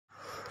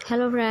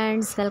Hello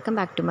friends, welcome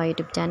back to my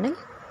YouTube channel.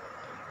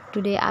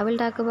 Today I will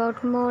talk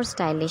about more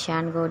stylish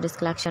and gorgeous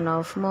collection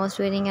of most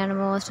wearing and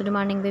most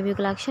demanding baby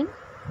collection.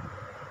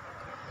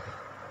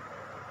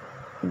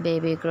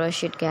 Baby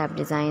crochet cap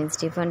designs,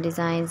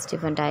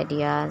 different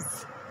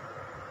ideas,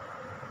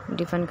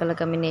 different color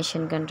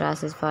combination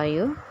contrasts for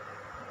you.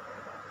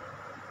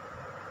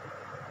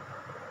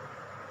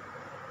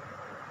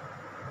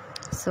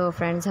 So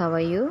friends, how are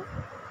you?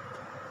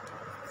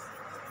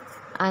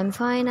 I'm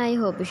fine. I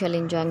hope you shall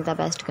enjoying the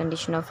best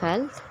condition of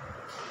health.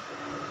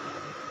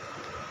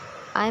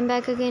 I'm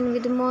back again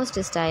with the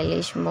most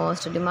stylish,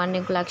 most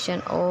demanding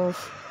collection of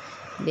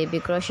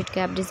baby crochet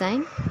cap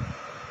design.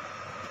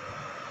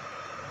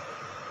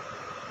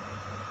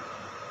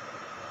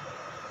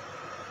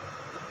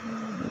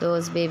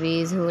 Those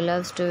babies who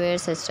loves to wear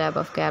such type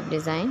of cap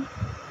design.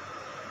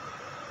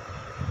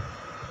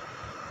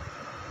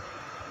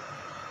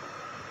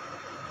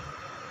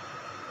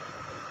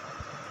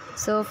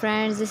 So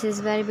friends, this is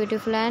very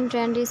beautiful and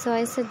trendy, so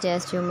I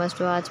suggest you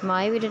must watch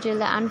my video till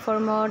the end for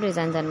more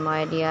designs and more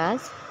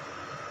ideas.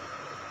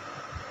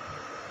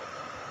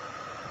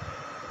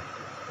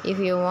 If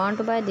you want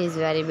to buy this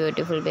very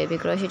beautiful baby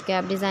crochet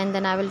cap design,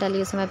 then I will tell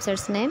you some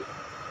websites name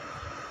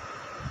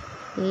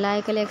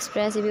like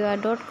AliExpress,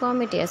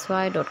 ebay.com,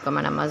 etsy.com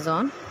and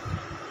Amazon.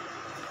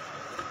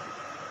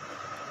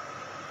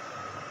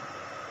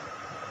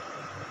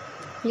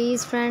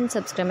 Please friends,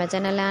 subscribe my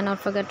channel and not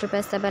forget to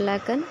press the bell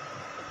icon.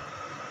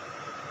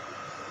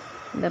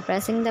 By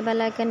pressing the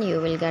bell icon, you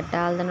will get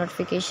all the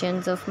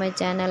notifications of my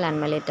channel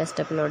and my latest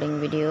uploading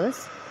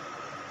videos.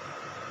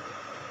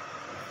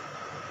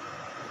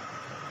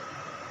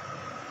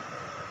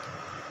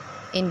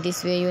 In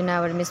this way, you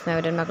never miss my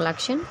video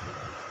collection.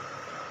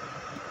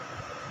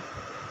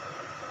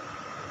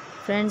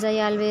 Friends, I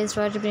always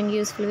try to bring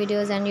useful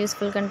videos and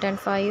useful content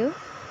for you.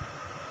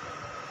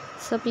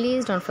 So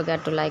please don't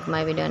forget to like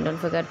my video and don't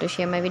forget to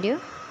share my video.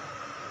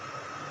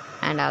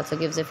 And also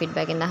give the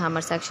feedback in the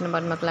hammer section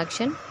about my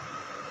collection.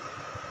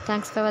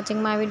 Thanks for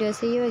watching my video.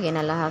 See you again.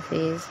 Allah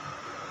Hafiz.